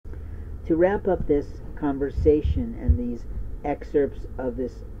To wrap up this conversation and these excerpts of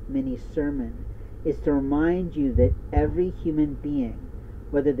this mini sermon is to remind you that every human being,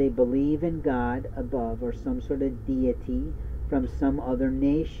 whether they believe in God above or some sort of deity from some other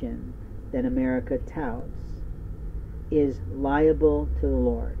nation that America touts, is liable to the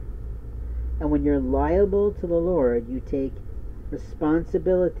Lord. And when you're liable to the Lord, you take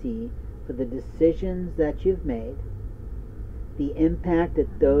responsibility for the decisions that you've made, the impact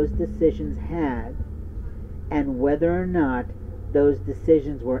that those decisions had, and whether or not those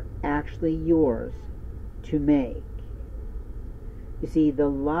decisions were actually yours to make. You see, the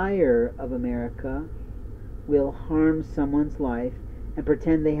liar of America will harm someone's life and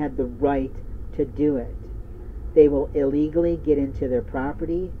pretend they had the right to do it. They will illegally get into their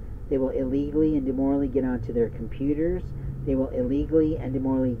property. They will illegally and immorally get onto their computers. They will illegally and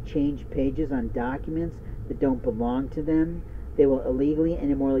immorally change pages on documents that don't belong to them. They will illegally and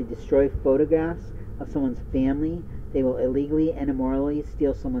immorally destroy photographs of someone's family. They will illegally and immorally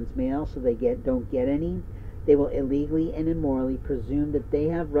steal someone's mail so they don't get any. They will illegally and immorally presume that they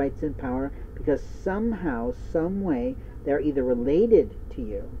have rights and power because somehow, some way, they're either related to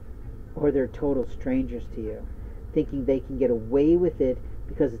you or they're total strangers to you, thinking they can get away with it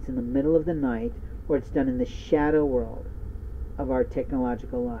because it's in the middle of the night or it's done in the shadow world of our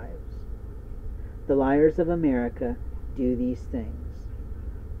technological lives. The liars of America do these things.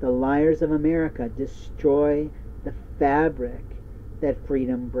 The liars of America destroy the fabric that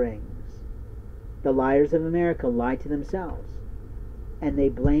freedom brings. The liars of America lie to themselves, and they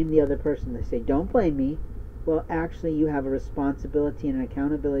blame the other person. They say, don't blame me. Well, actually, you have a responsibility and an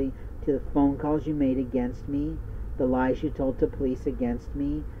accountability to the phone calls you made against me, the lies you told to police against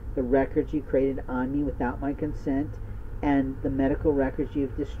me, the records you created on me without my consent, and the medical records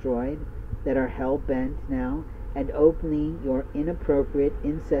you've destroyed that are hell-bent now, and openly your inappropriate,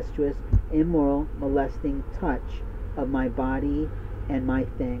 incestuous, immoral, molesting touch of my body and my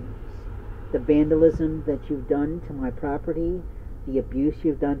things. The vandalism that you've done to my property, the abuse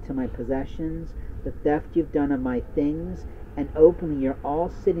you've done to my possessions, the theft you've done of my things, and openly you're all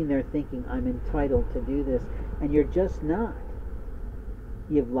sitting there thinking, I'm entitled to do this, and you're just not.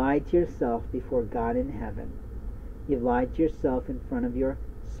 You've lied to yourself before God in heaven. You've lied to yourself in front of your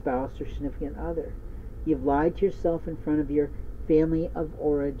spouse or significant other. You've lied to yourself in front of your family of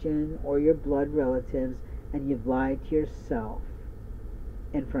origin or your blood relatives, and you've lied to yourself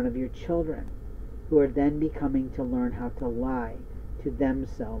in front of your children, who are then becoming to learn how to lie to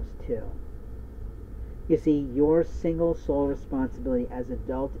themselves too. You see, your single sole responsibility as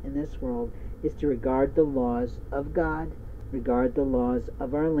adult in this world is to regard the laws of God, regard the laws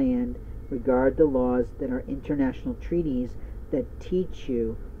of our land, regard the laws that are international treaties that teach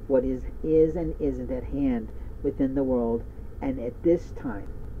you what is and isn't at hand within the world, and at this time,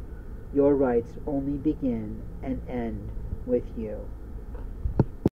 your rights only begin and end with you.